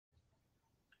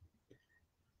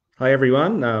Hi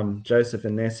everyone, Joseph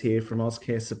and Ness here from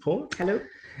Auscare Support. Hello.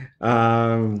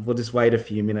 We'll just wait a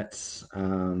few minutes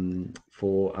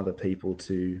for other people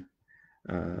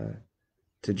uh,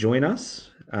 to join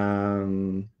us.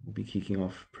 We'll be kicking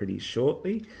off pretty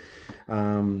shortly.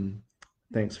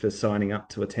 Thanks for signing up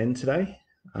to attend today.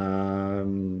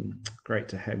 Great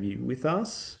to have you with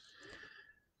us.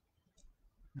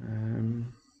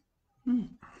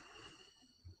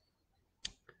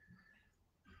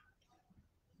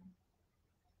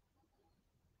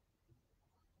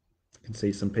 Can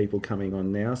see some people coming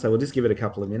on now, so we'll just give it a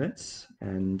couple of minutes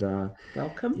and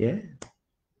Welcome. yeah.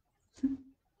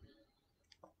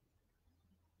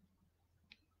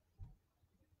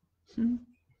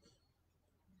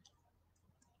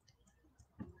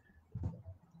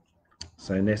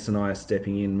 So Ness and I are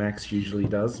stepping in. Max, our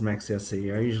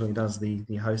CEO, usually does the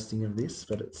hosting of this,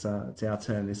 but it's our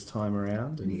turn this time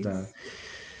around, and Yes.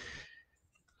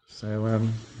 so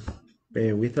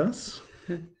bear with us.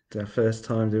 It's our first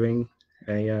time doing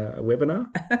a webinar.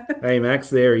 Hey Max,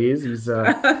 there he is. He's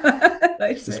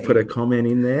just put a comment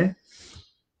in there.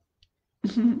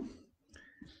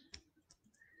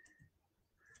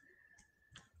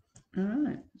 All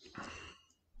right.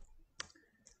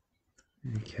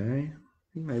 Okay,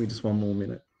 maybe just one more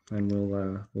minute, and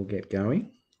we'll get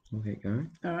going. We'll get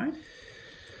going. All right.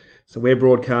 So we're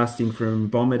broadcasting from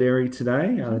Bomaderry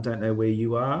today. I don't know where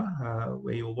you are,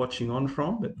 where you're watching on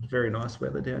from, but very nice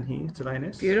weather down here today,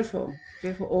 Ness. Beautiful,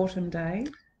 beautiful autumn day.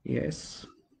 Yes.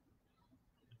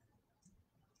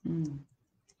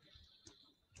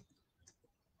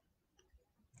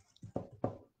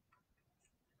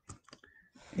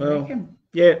 Well,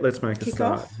 yeah, let's make a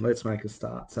start. Let's make a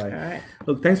start. So, all right.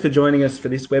 Look, thanks for joining us for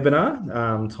this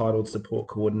webinar titled Support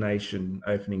Coordination,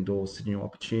 Opening Doors to New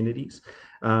Opportunities.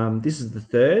 This is the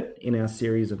third in our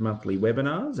series of monthly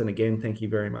webinars. And again, thank you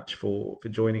very much for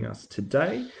joining us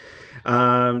today.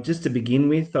 Just to begin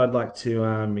with, I'd like to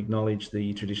acknowledge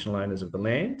the traditional owners of the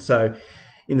land. So,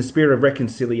 in the spirit of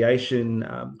reconciliation,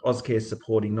 Auscare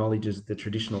Support acknowledges the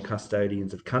traditional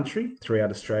custodians of country throughout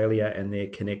Australia and their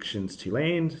connections to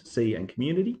land, sea and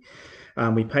community.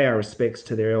 We pay our respects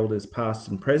to their elders past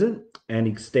and present and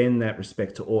extend that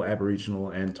respect to all Aboriginal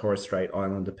and Torres Strait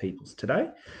Islander peoples today.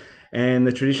 And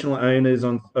the traditional owners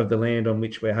of the land on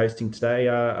which we're hosting today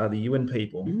are the Yuin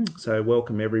people. So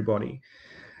welcome everybody.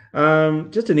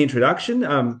 Just an introduction.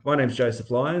 My name's Joseph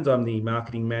Lyons. I'm the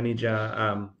marketing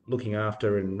manager looking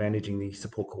after and managing the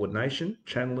support coordination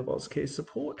channel of Auscare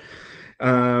Support.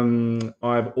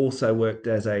 I've also worked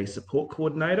as a support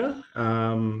coordinator.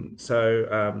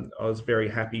 So I was very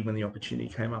happy when the opportunity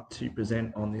came up to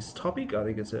present on this topic. I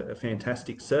think it's a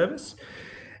fantastic service.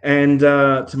 And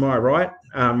to my right,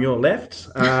 your left,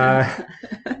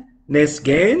 Ness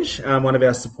Gange, one of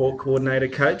our support coordinator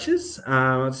coaches.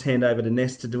 I'll just hand over to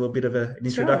Ness to do a bit of an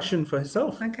introduction for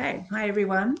herself. Okay. Hi,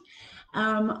 everyone.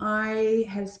 I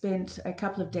have spent a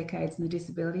couple of decades in the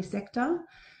disability sector,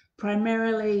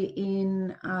 primarily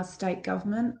in state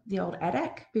government, the old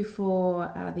ADAC,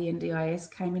 before the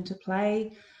NDIS came into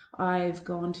play. I've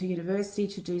gone to university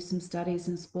to do some studies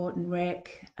in sport and rec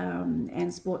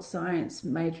and sports science,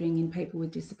 majoring in people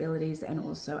with disabilities and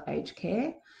also aged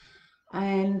care.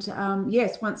 And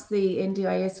yes, once the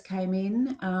NDIS came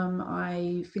in,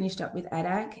 I finished up with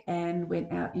ADAC and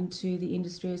went out into the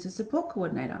industry as a support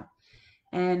coordinator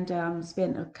and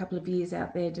spent a couple of years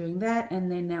out there doing that,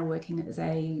 and then now working as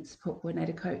a support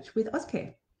coordinator coach with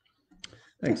Auscare.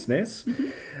 Thanks, Ness.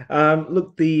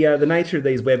 Look, the nature of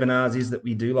these webinars is that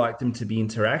we do like them to be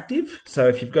interactive. So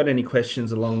if you've got any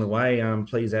questions along the way,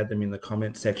 please add them in the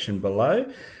comment section below.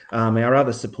 Our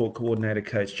other support coordinator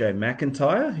coach, Joe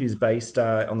McIntyre, who's based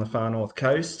on the far north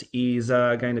coast, is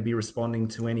going to be responding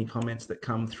to any comments that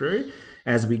come through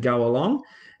as we go along.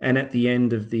 And at the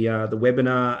end of the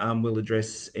webinar, we'll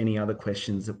address any other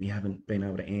questions that we haven't been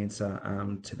able to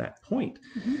answer to that point.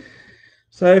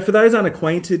 So for those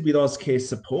unacquainted with Auscare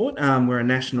Support, we're a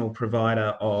national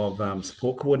provider of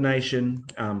support coordination,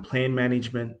 plan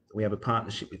management. We have a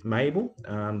partnership with Mabel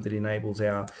that enables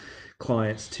our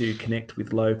clients to connect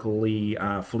with locally,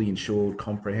 fully insured,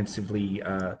 comprehensively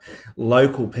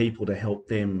local people to help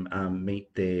them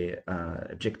meet their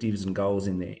objectives and goals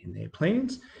in their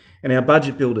plans. And our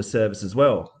budget builder service as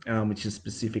well, which has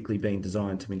specifically been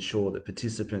designed to ensure that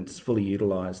participants fully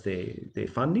utilise their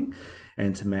funding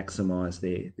and to maximise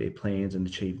their plans and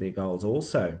achieve their goals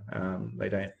also. They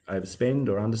don't overspend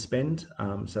or underspend.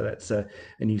 So that's a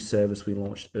new service we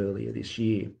launched earlier this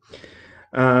year.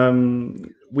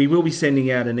 We will be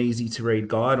sending out an easy to read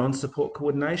guide on support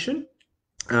coordination.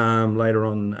 later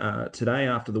on today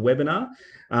after the webinar.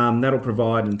 That'll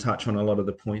provide and touch on a lot of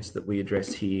the points that we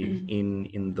address here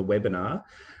in the webinar.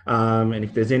 And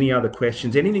if there's any other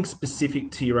questions, anything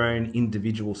specific to your own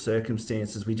individual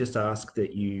circumstances, we just ask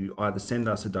that you either send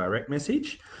us a direct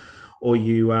message or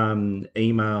you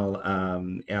email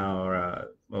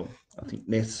well, I think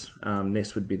Ness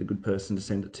would be the good person to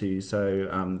send it to. So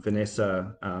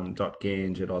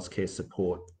Vanessa.gange at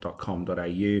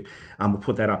auscaresupport.com.au. We'll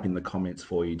put that up in the comments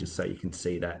for you just so you can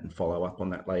see that and follow up on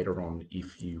that later on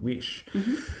if you wish.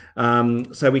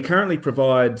 So we currently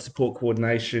provide support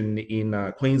coordination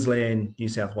in Queensland, New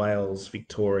South Wales,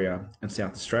 Victoria and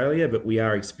South Australia, but we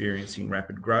are experiencing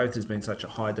rapid growth. There's been such a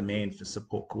high demand for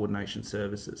support coordination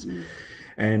services.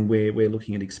 And we're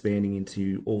looking at expanding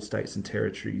into all states and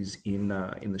territories in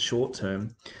the short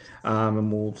term,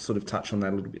 and we'll sort of touch on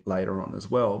that a little bit later on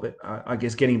as well. But I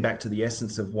guess getting back to the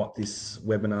essence of what this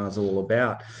webinar is all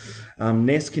about,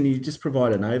 Ness, can you just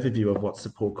provide an overview of what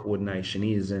support coordination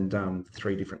is and the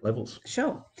three different levels?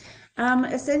 Sure.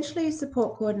 Essentially,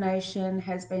 support coordination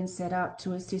has been set up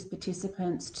to assist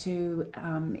participants to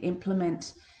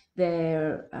implement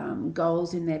their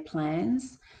goals in their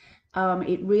plans.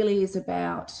 It really is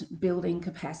about building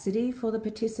capacity for the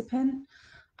participant.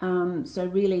 So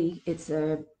really,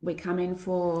 we come in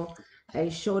for a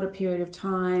shorter period of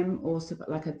time, or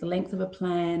like at the length of a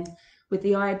plan, with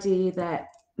the idea that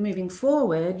moving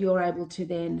forward, you're able to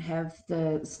then have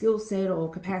the skill set or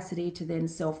capacity to then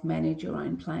self-manage your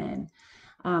own plan.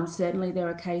 Certainly, there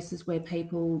are cases where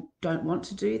people don't want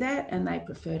to do that and they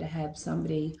prefer to have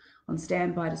somebody on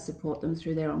standby to support them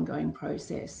through their ongoing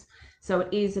process. So it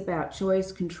is about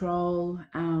choice, control,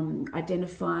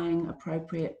 identifying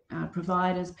appropriate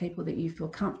providers, people that you feel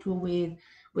comfortable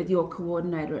with your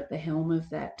coordinator at the helm of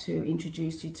that to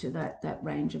introduce you to that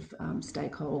range of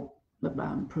stakeholder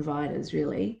providers,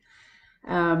 really.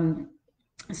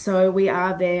 So we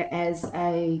are there as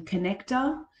a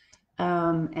connector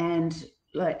and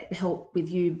help with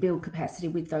you build capacity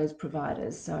with those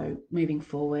providers. So moving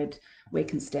forward, we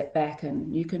can step back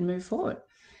and you can move forward.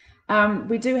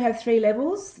 We do have 3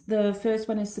 levels. The first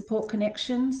one is support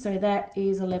connection. So that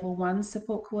is a level 1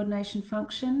 support coordination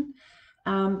function.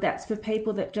 That's for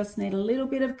people that just need a little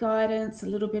bit of guidance, a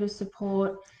little bit of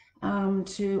support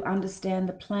to understand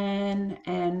the plan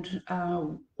and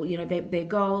their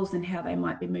goals and how they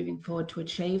might be moving forward to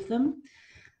achieve them.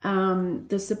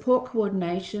 The support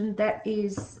coordination, that's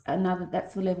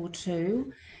the level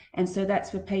 2. And so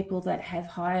that's for people that have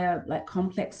higher, like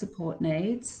complex support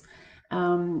needs.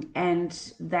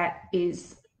 And that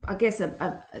is, I guess,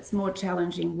 it's more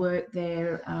challenging work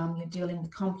there. You're dealing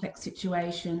with complex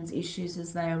situations, issues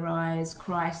as they arise,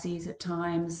 crises at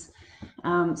times.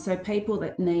 So people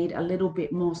that need a little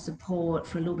bit more support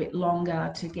for a little bit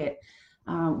longer to get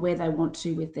where they want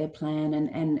to with their plan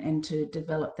and to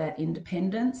develop that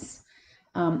independence,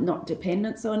 not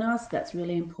dependence on us. That's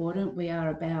really important. We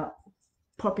are about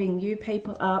propping you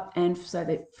people up and so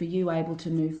that for you able to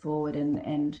move forward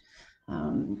and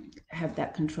have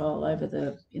that control over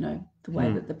the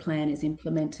way that the plan is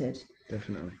implemented.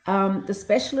 Definitely. The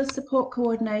specialist support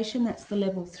coordination, that's the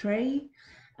level 3.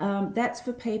 That's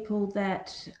for people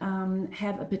that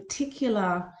have a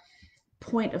particular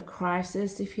point of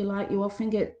crisis, if you like. You often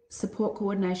get support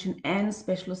coordination and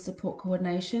specialist support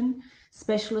coordination.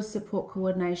 Specialist support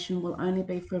coordination will only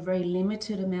be for a very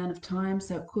limited amount of time.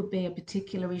 So it could be a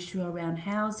particular issue around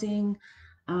housing.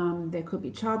 There could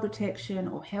be child protection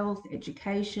or health,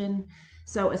 education.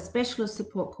 So a specialist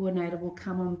support coordinator will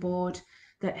come on board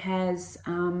that has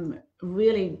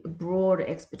really broad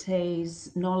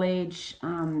expertise, knowledge,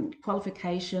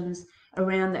 qualifications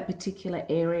around that particular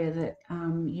area that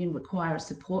you require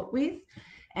support with.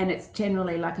 And it's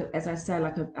generally as I say,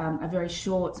 a very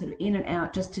short sort of in and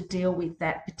out just to deal with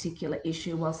that particular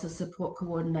issue, whilst the support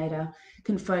coordinator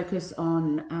can focus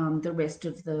on the rest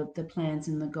of the plans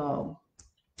and the goal.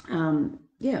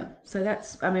 So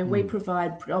that's, we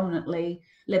provide predominantly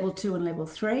level 2 and level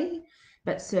 3,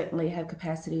 but certainly have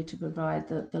capacity to provide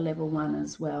the level 1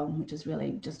 as well, which is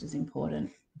really just as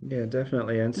important. Yeah,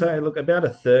 definitely. And so, look, about a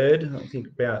third, I think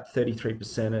about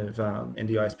 33% of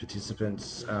NDIS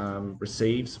participants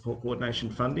receive support coordination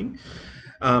funding.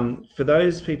 For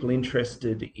those people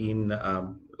interested in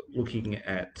looking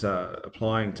at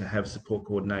applying to have support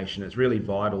coordination, it's really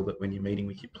vital that when you're meeting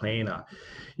with your planner,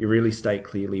 you really state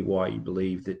clearly why you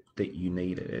believe that you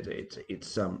need it.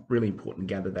 It's really important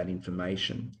to gather that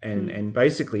information. And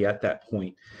basically at that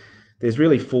point, there's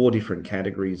really 4 different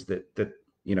categories that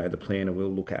the planner will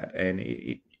look at, and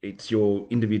it's your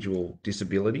individual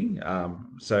disability.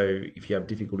 So if you have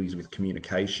difficulties with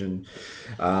communication,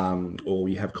 or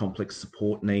you have complex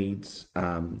support needs,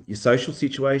 your social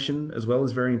situation as well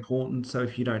is very important. So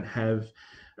if you don't have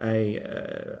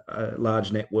a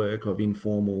large network of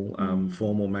informal,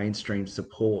 formal, mainstream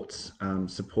supports,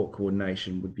 support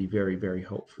coordination would be very, very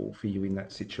helpful for you in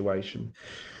that situation.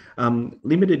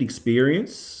 Limited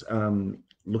experience,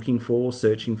 looking for,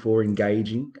 searching for,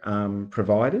 engaging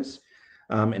providers,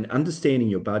 and understanding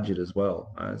your budget as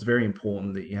well. It's very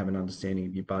important that you have an understanding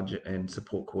of your budget, and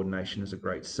support coordination is a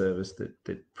great service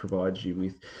that provides you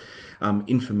with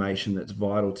information that's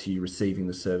vital to you receiving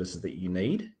the services that you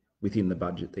need within the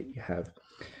budget that you have.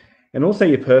 And also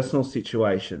your personal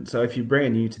situation. So if you're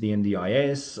brand new to the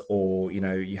NDIS, or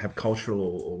you have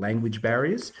cultural or language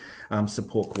barriers,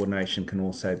 support coordination can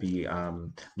also be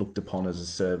looked upon as a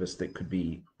service that could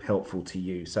be helpful to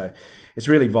you. So it's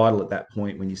really vital at that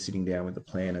point when you're sitting down with the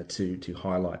planner to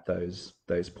highlight those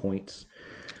points.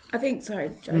 I think,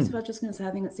 sorry, Joseph, I was just going to say,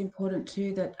 I think it's important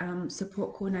too that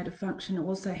support coordinator function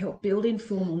also help build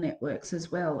informal networks as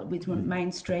well with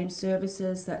mainstream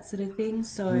services, that sort of thing.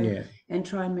 So, Yeah. and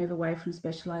try and move away from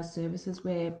specialised services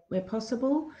where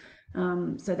possible.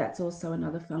 So that's also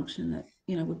another function that,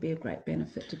 would be a great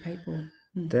benefit to people.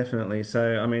 Definitely.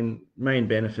 So, I mean, main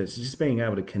benefits is just being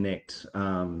able to connect,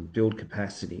 build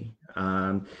capacity,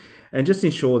 and just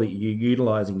ensure that you're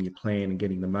utilizing your plan and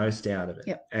getting the most out of it.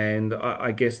 Yep. And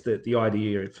I guess that the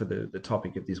idea for the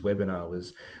topic of this webinar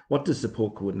was, what does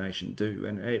support coordination do?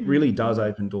 And it really does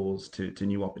open doors to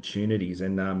new opportunities.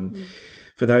 And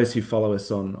for those who follow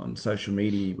us on social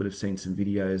media, you would have seen some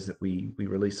videos that we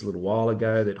released a little while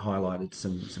ago that highlighted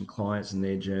some clients and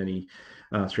their journey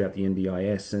throughout the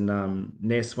NDIS. And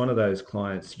Ness, one of those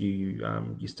clients you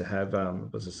used to have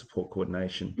was a support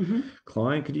coordination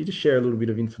client. Could you just share a little bit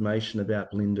of information about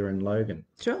Belinda and Logan?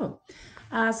 Sure.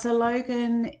 So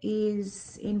Logan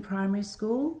is in primary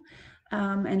school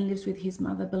and lives with his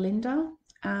mother, Belinda.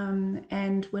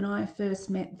 And when I first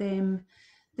met them,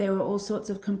 there were all sorts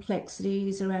of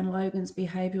complexities around Logan's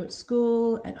behaviour at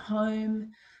school, at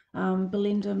home.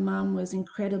 Belinda mum was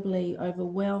incredibly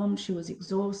overwhelmed. She was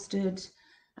exhausted.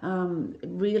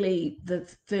 Really, the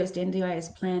first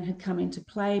NDIS plan had come into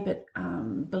play, but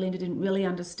Belinda didn't really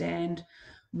understand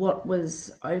what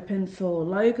was open for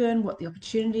Logan, what the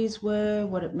opportunities were,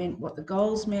 what it meant, what the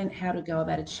goals meant, how to go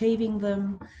about achieving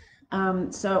them.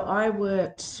 So I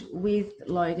worked with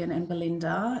Logan and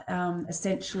Belinda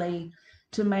essentially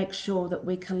to make sure that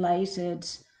we collated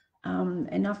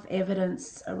enough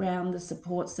evidence around the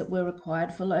supports that were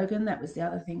required for Logan. That was the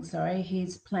other thing, sorry.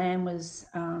 His plan was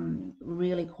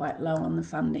really quite low on the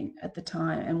funding at the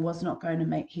time and was not going to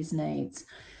meet his needs.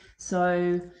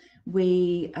 So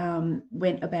we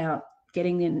went about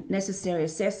getting the necessary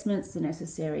assessments, the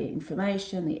necessary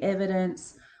information, the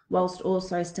evidence, whilst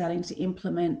also starting to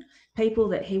implement people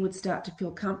that he would start to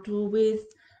feel comfortable with,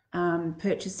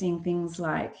 purchasing things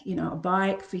like, a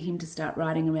bike for him to start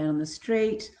riding around the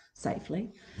street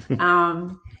safely.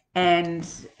 And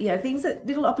things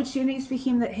little opportunities for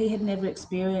him that he had never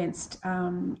experienced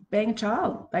being a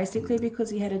child, basically because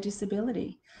he had a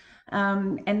disability.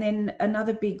 And then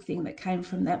another big thing that came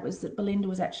from that was that Belinda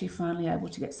was actually finally able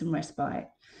to get some respite,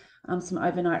 some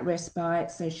overnight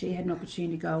respite. So she had an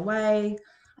opportunity to go away.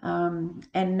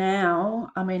 And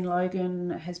now, I mean, Logan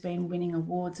has been winning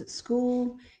awards at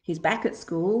school. He's back at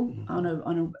school on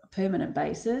a permanent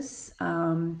basis.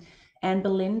 And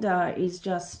Belinda is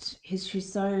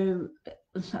she's so,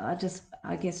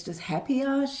 I guess, just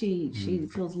happier. She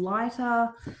feels lighter.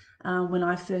 When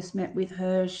I first met with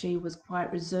her, she was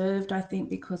quite reserved, I think,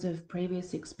 because of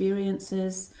previous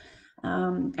experiences.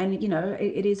 And,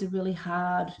 it is a really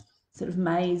hard sort of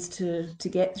maze to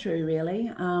get through,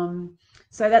 really.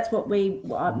 So that's what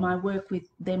my work with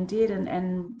them did,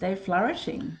 and they're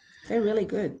flourishing. They're really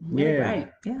good, really great.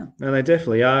 Yeah. No, they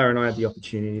definitely are. And I had the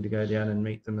opportunity to go down and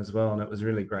meet them as well. And it was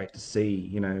really great to see,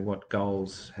 what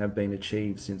goals have been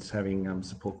achieved since having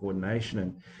support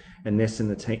coordination, and Ness and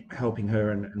the team helping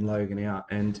her and Logan out.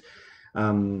 And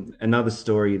another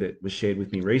story that was shared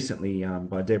with me recently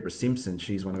by Deborah Simpson,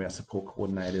 she's one of our support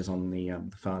coordinators on the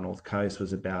far north coast,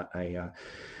 was about a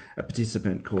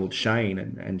participant called Shane,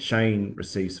 and Shane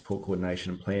receives support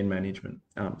coordination and plan management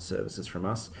services from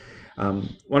us.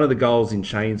 One of the goals in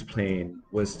Shane's plan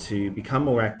was to become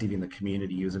more active in the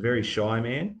community. He was a very shy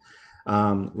man,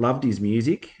 loved his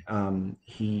music.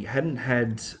 He hadn't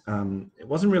had, it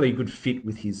wasn't really a good fit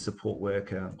with his support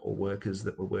worker or workers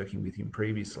that were working with him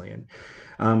previously.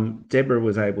 And Deborah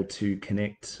was able to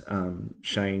connect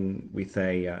Shane with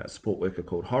a support worker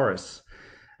called Horace.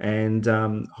 And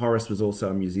Horace was also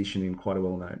a musician in quite a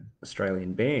well-known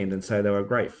Australian band, and so they were a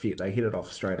great fit. They hit it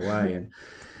off straight away. And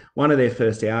one of their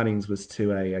first outings was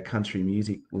to a country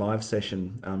music live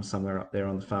session somewhere up there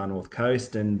on the far north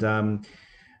coast. And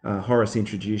Horace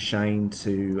introduced Shane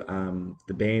to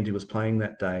the band who was playing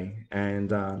that day.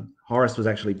 And Horace was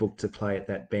actually booked to play at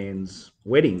that band's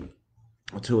wedding,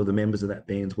 or two of the members of that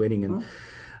band's wedding. And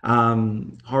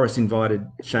Horace invited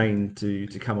Shane to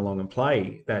come along and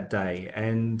play that day.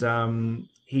 And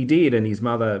he did. And his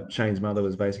mother, Shane's mother,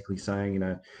 was basically saying, you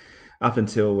know, up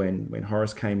until when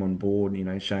Horace came on board, you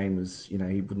know, Shane was, you know,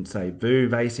 he wouldn't say boo,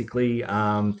 basically.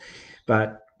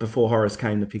 But before Horace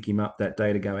came to pick him up that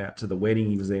day to go out to the wedding,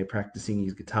 he was there practicing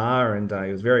his guitar, and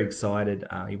he was very excited.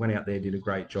 He went out there, did a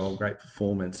great job, great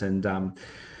performance. And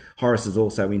Horace has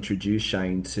also introduced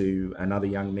Shane to another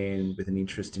young man with an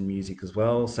interest in music as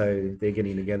well. So they're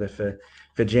getting together for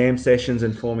jam sessions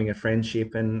and forming a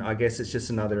friendship. And I guess it's just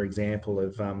another example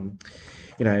of,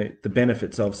 you know, the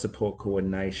benefits of support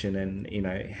coordination, and, you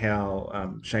know,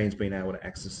 how Shane's been able to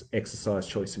exercise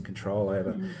choice and control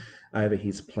over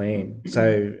his plan.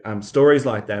 So stories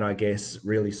like that, I guess,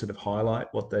 really sort of highlight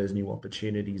what those new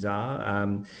opportunities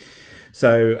are.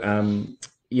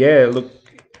 Yeah, look,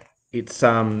 it's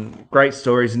great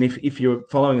stories, and if you're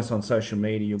following us on social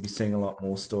media, you'll be seeing a lot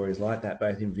more stories like that,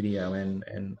 both in video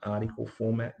and article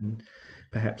format, and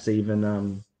perhaps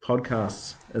even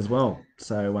podcasts as well.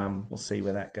 So we'll see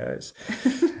where that goes.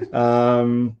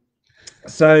 I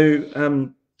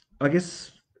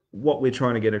guess what we're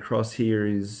trying to get across here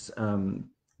is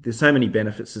there's so many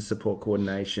benefits to support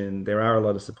coordination. There are a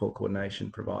lot of support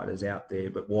coordination providers out there,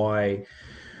 but why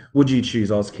would you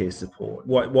choose Auscare support?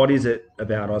 What is it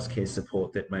about Auscare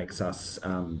support that makes us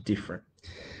different?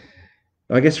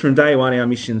 I guess from day one, our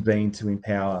mission's been to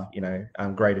empower, you know,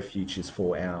 greater futures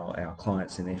for our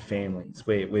clients and their families.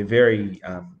 We're very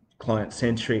client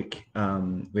centric.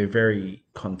 We're very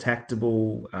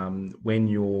contactable. When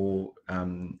you're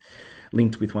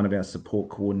linked with one of our support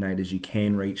coordinators, you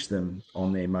can reach them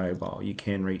on their mobile. You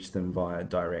can reach them via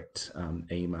direct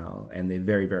email, and they're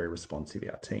very, very responsive,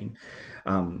 our team.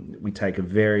 We take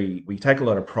a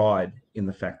lot of pride in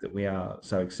the fact that we are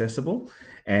so accessible,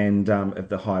 and of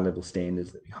the high level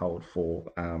standards that we hold for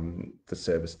the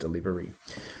service delivery.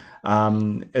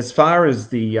 As far as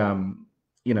the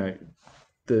you know,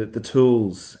 the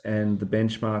tools and the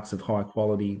benchmarks of high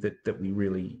quality that we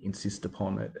really insist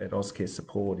upon at Auscare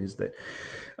Support is that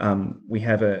we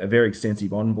have a very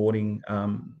extensive onboarding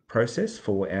process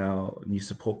for our new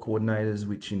support coordinators,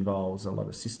 which involves a lot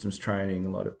of systems training, a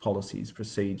lot of policies,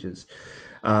 procedures,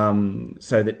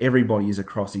 so that everybody is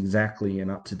across exactly and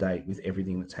up to date with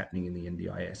everything that's happening in the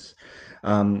NDIS.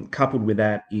 Coupled with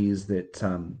that is that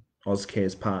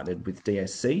Auscare's partnered with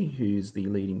DSC, who's the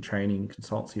leading training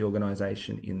consultancy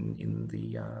organisation in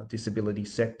the disability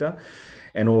sector,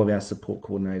 and all of our support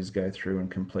coordinators go through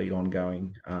and complete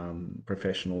ongoing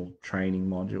professional training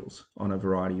modules on a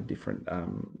variety of different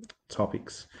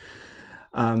topics.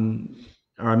 I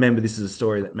remember this is a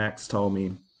story that Max told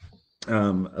me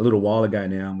a little while ago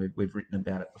now, and we've written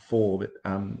about it before, but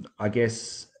I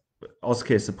guess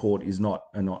Auscare Support is not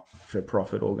a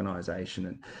not-for-profit organisation,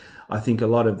 and I think a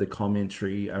lot of the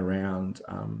commentary around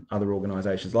other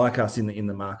organisations like us in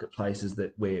the marketplace is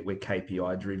that we're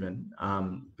KPI driven,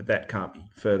 but that can't be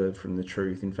further from the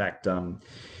truth. In fact,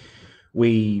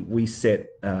 we set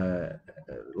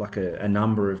like a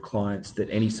number of clients that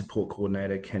any support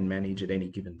coordinator can manage at any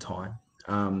given time.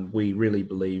 We really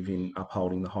believe in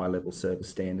upholding the high level service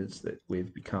standards that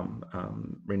we've become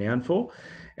renowned for,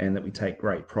 and that we take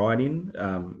great pride in.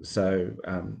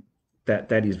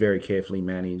 That is very carefully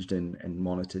managed and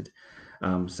monitored,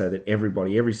 so that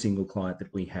every single client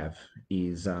that we have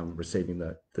is receiving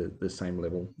the same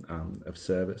level of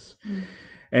service.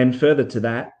 And further to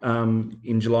that,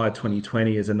 in July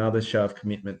 2020, as another show of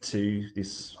commitment to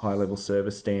this high level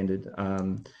service standard,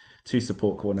 two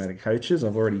support coordinator coaches,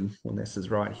 Nessa's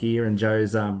right here, and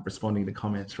Joe's responding to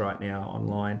comments right now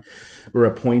online, were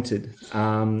appointed.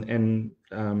 And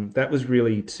that was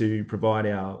really to provide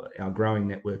our growing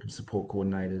network of support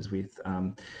coordinators with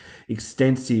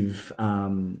extensive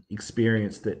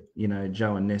experience that, you know,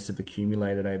 Joe and Ness have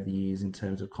accumulated over the years in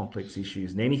terms of complex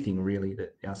issues and anything really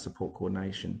that our support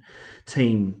coordination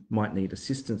team might need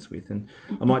assistance with. And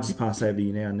I might just pass over to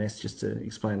you now, Ness, just to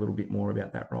explain a little bit more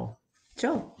about that role.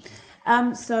 Sure.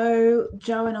 So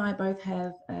Joe and I both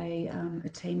have a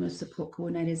team of support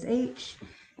coordinators each,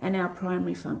 and our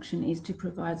primary function is to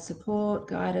provide support,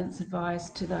 guidance, advice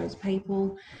to those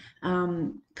people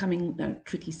coming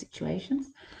tricky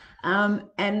situations.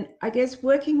 And I guess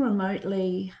working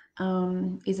remotely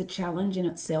is a challenge in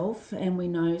itself, and we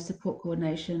know support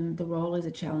coordination, the role is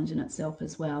a challenge in itself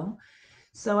as well.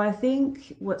 So I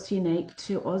think what's unique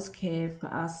to Auscare for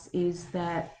us is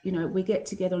that, you know, we get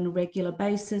together on a regular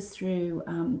basis through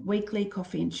weekly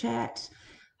coffee and chat.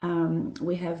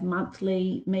 We have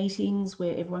monthly meetings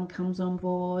where everyone comes on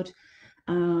board.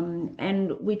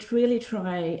 And we really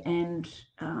try and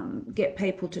get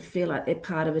people to feel like they're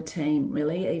part of a team,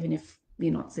 really, even if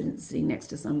you're not sitting next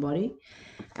to somebody.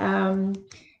 Um,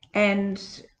 and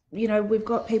you know, we've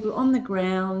got people on the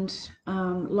ground,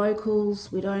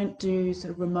 locals. We don't do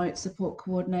sort of remote support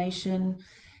coordination.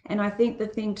 And I think the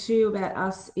thing too about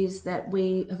us is that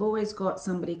we have always got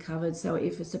somebody covered. So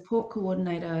if a support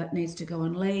coordinator needs to go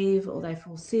on leave, or they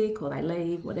fall sick, or they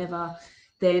leave, whatever,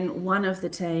 then one of the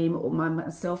team, or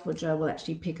myself or Joe, will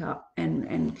actually pick up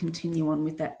and continue on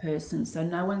with that person. So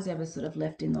no one's ever sort of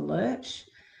left in the lurch.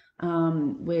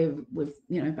 We've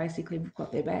you know, basically we've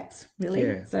got their backs, really,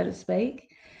 Yeah. so to speak.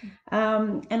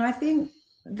 And I think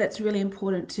that's really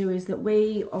important too, is that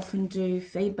we often do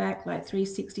feedback, like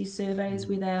 360 surveys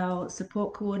with our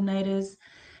support coordinators.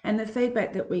 And the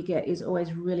feedback that we get is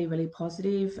always really, really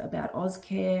positive about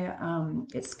Auscare.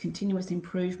 It's continuous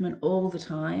improvement all the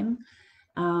time.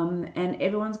 And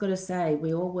everyone's got to say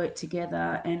we all work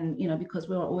together, and you know, because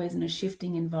we're always in a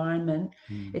shifting environment,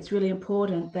 it's really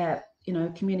important that, you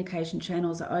know, communication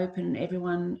channels are open,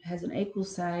 everyone has an equal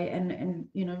say, and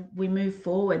you know, we move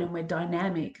forward and we're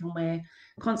dynamic and we're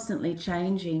constantly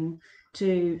changing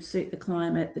to suit the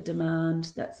climate, the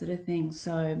demand, that sort of thing.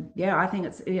 So yeah, I think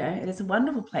it's, you know, it's a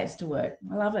wonderful place to work.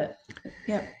 I love it.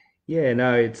 Yep. Yeah,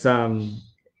 no, it's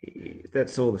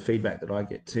that's all the feedback that I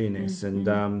get too, Ness, and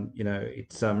you know,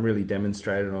 it's really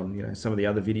demonstrated on, you know, some of the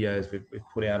other videos we've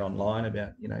put out online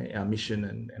about, you know, our mission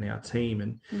and our team,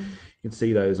 and you can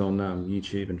see those on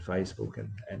YouTube and Facebook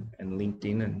and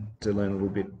LinkedIn, and to learn a little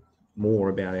bit more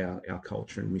about our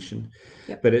culture and mission.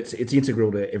 Yep. But it's integral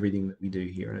to everything that we do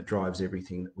here, and it drives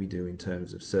everything that we do in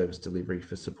terms of service delivery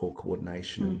for support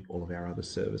coordination and all of our other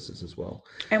services as well.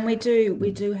 And we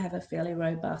do have a fairly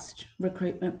robust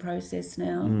recruitment process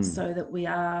now, so that we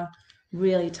are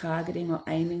really targeting or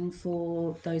aiming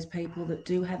for those people that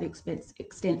do have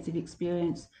extensive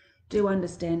experience, do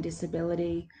understand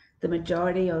disability. The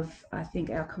majority of, I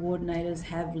think, our coordinators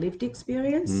have lived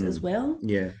experience as well.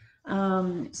 Yeah.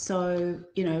 So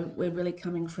you know, we're really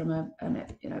coming from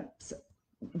you know,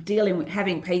 dealing with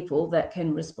having people that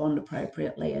can respond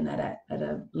appropriately and at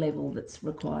a level that's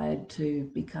required to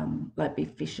become, like, be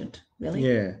efficient, really.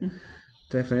 Yeah,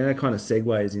 definitely. That kind of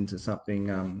segues into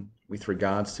something with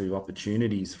regards to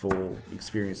opportunities for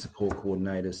experienced support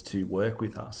coordinators to work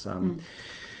with us.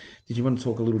 Did you want to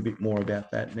talk a little bit more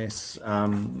about that, Ness,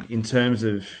 in terms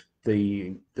of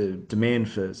the demand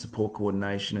for support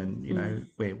coordination, and you know,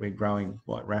 we're growing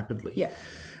quite rapidly. Yeah.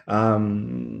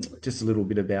 Just a little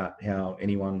bit about how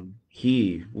anyone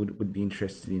here would be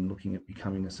interested in looking at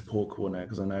becoming a support coordinator,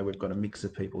 because I know we've got a mix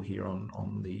of people here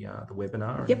on the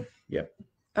webinar. And, Yep. yep.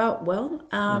 Oh, well,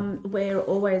 we're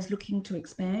always looking to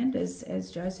expand,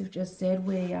 as Joseph just said.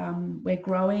 We're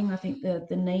growing. I think the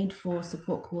need for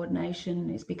support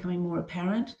coordination is becoming more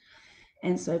apparent,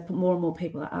 and so more and more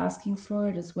people are asking for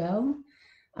it as well.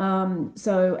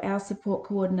 So our support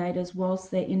coordinators, whilst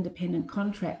they're independent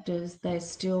contractors, they're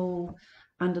still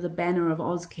under the banner of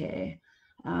Auscare.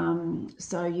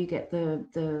 So you get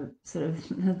the sort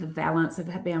of the balance of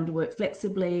being able to work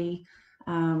flexibly,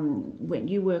 when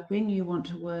you want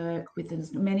to work with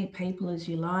as many people as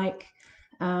you like.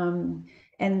 And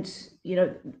you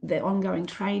know, the ongoing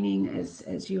training,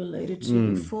 as you alluded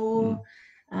to before.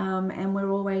 And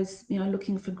we're always, you know,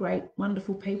 looking for great,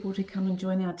 wonderful people to come and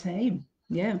join our team.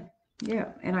 Yeah.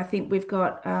 Yeah. And I think we've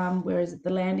got, where is it,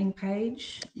 the landing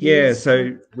page? Yeah,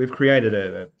 so we've created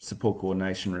a support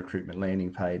coordination recruitment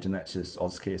landing page, and that's just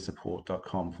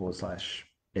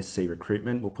auscaresupport.com/SC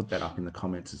recruitment. We'll put that up in the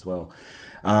comments as well.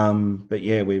 But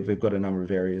yeah, we've got a number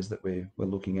of areas that we're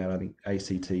looking at. I think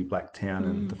ACT, Blacktown,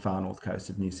 and the far north coast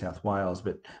of New South Wales,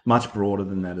 but much broader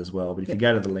than that as well. But if you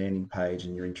go to the landing page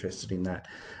and you're interested in that,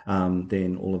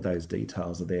 then all of those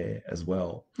details are there as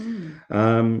well.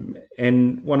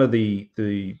 And one of the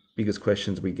biggest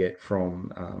questions we get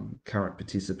from current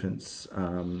participants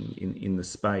in the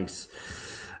space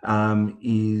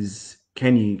is,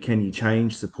 can you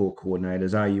change support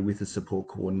coordinators? Are you with a support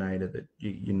coordinator that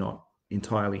you're not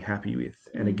entirely happy with?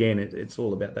 And again, it's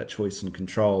all about that choice and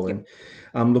control. Yep.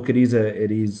 And look, it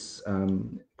is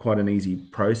quite an easy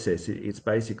process. It's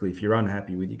basically, if you're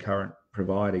unhappy with your current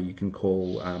provider, you can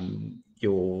call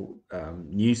your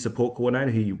new support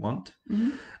coordinator, who you want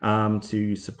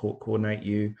to support coordinate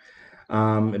you.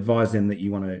 Advise them that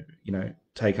you want to, you know,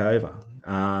 take over.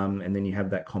 And then you have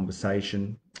that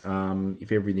conversation.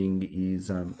 If everything is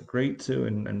agreed to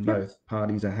and both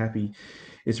parties are happy,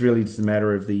 it's really just a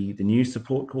matter of the new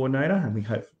support coordinator, and we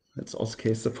hope that's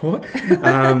Auscare support,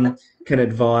 can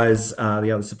advise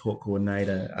the other support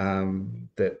coordinator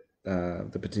that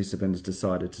the participant has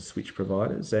decided to switch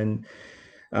providers. And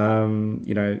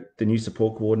the new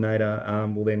support coordinator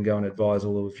will then go and advise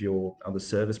all of your other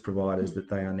service providers that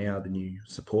they are now the new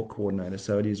support coordinator.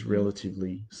 So it is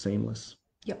relatively seamless.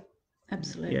 Yep,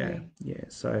 absolutely. Yeah.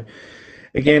 So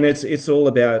again, it's all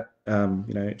about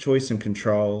choice and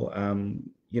control.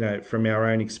 From our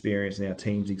own experience and our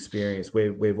team's experience,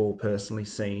 we've all personally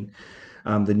seen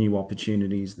the new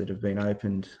opportunities that have been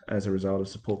opened as a result of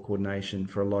support coordination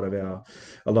for a lot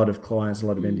of clients, a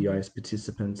lot of NDIS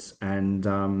participants. And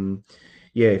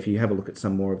if you have a look at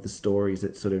some more of the stories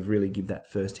that sort of really give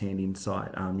that first-hand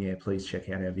insight, please check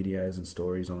out our videos and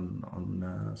stories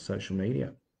on social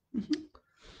media.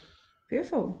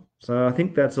 Beautiful. So I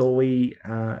think that's all we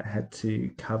had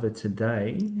to cover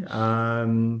today.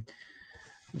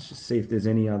 Let's just see if there's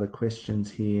any other questions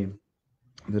here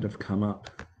that have come up.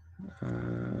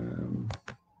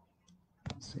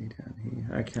 Let's see down here.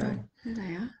 Okay. Oh, there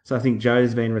they are. So I think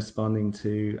Joe's been responding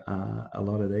to a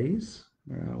lot of these.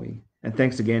 Where are we? And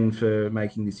thanks again for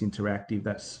making this interactive.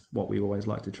 That's what we always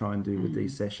like to try and do with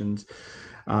these sessions.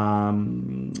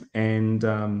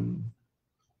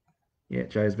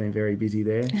 Joe's been very busy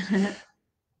there.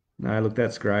 No, look,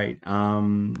 that's great.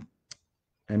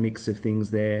 A mix of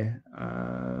things there.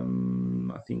 I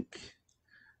think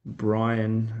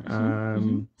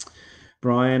Brian,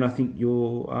 Brian, I think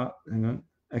you're, hang on.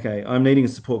 Okay, I'm needing a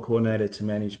support coordinator to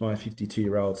manage my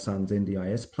 52-year-old son's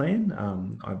NDIS plan.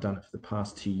 I've done it for the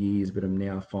past 2 years, but I'm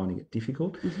now finding it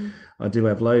difficult. I do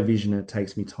have low vision. It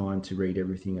takes me time to read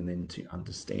everything and then to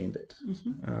understand it.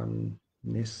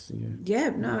 Yes. Yeah,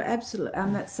 no, absolutely.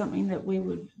 That's something that we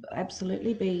would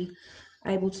absolutely be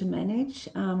able to manage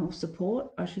or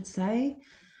support, I should say.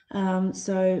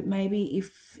 So maybe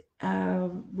if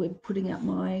we're putting up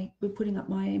my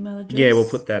email address. Yeah, we'll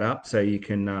put that up so you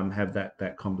can have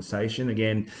that conversation.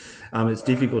 Again, it's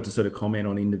difficult to sort of comment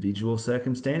on individual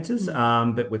circumstances,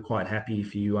 but we're quite happy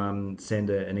if you send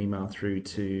an email through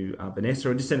to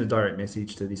Vanessa or just send a direct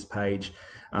message to this page.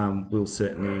 We'll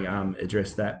certainly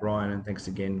address that, Brian, and thanks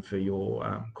again for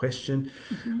your question.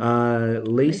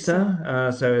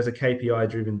 Lisa, so as a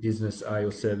KPI-driven business, are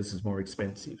your services more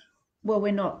expensive? Well,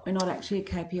 we're not actually a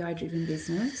KPI-driven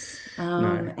business,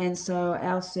 and so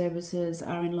our services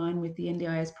are in line with the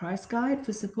NDIS price guide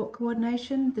for support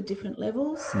coordination, the different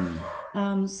levels.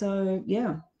 So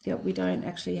we don't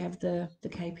actually have the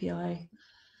KPI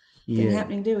thing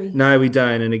happening, do we? No, we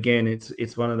don't. And again,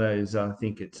 it's one of those. I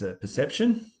think it's a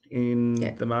perception in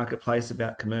the marketplace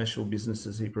about commercial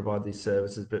businesses who provide these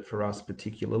services, but for us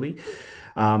particularly,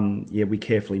 we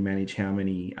carefully manage how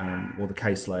many or the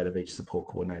caseload of each support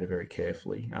coordinator very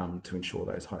carefully to ensure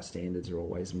those high standards are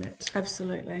always met.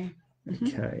 Absolutely.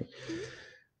 Okay.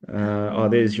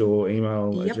 There's your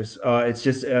email address. It's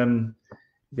just the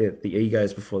E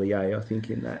goes before the A, I think,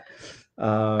 in that.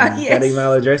 That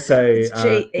email address. So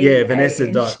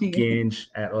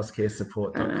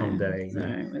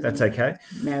vanessa.ginge@auscaresupport.com.au. That's okay.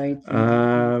 Married.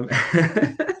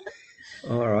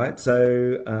 All right.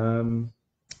 So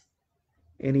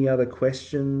any other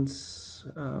questions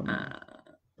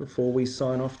before we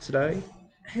sign off today?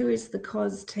 Who is the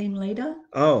COS team leader?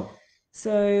 Oh.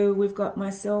 So we've got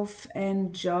myself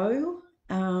and Joe.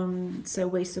 So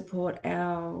we support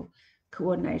our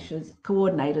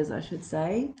coordinators, I should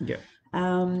say. Yeah.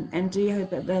 And do you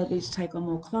have availability to take on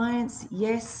more clients?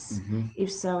 Yes. If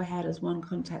so, how does one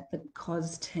contact the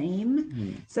COS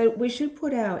team? So we should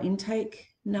put our intake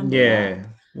number up.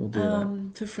 We'll do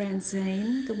that. For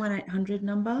Francine, the 1-800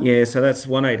 number. Yeah, so that's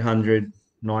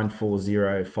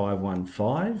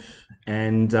 1-800-940-515.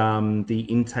 And the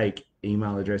intake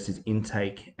email address is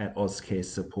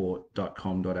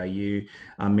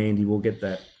intake@auscaresupport.com.au. Mandy, we'll get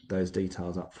those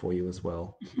details up for you as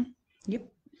well. Yep,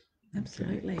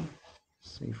 absolutely. Okay.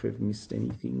 See if we've missed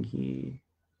anything here.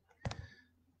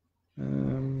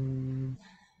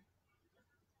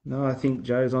 No, I think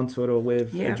Joe's onto it, or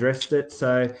we've addressed it.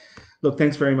 So, look,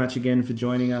 thanks very much again for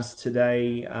joining us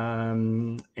today.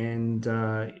 And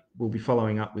we'll be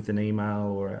following up with an email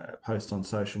or a post on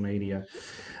social media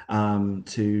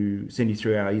to send you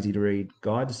through our easy-to-read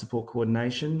guide to support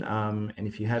coordination. And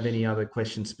if you have any other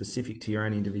questions specific to your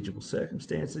own individual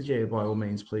circumstances, by all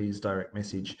means, please direct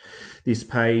message this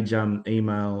page,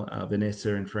 email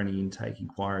Vanessa, and for any intake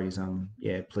inquiries,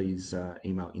 please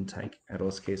email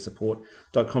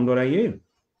intake@auscaresupport.com.au.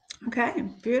 Okay,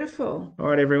 beautiful. All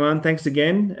right, everyone. Thanks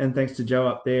again. And thanks to Joe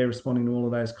up there responding to all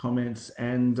of those comments.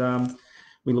 And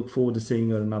we look forward to seeing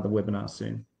you at another webinar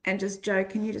soon. And just, Joe,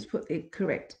 can you just put the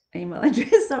correct email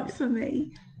address up for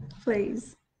me,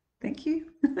 please? Thank you.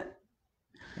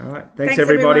 All right. Thanks, Thanks,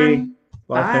 everybody. everyone.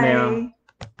 Bye for now. Bye.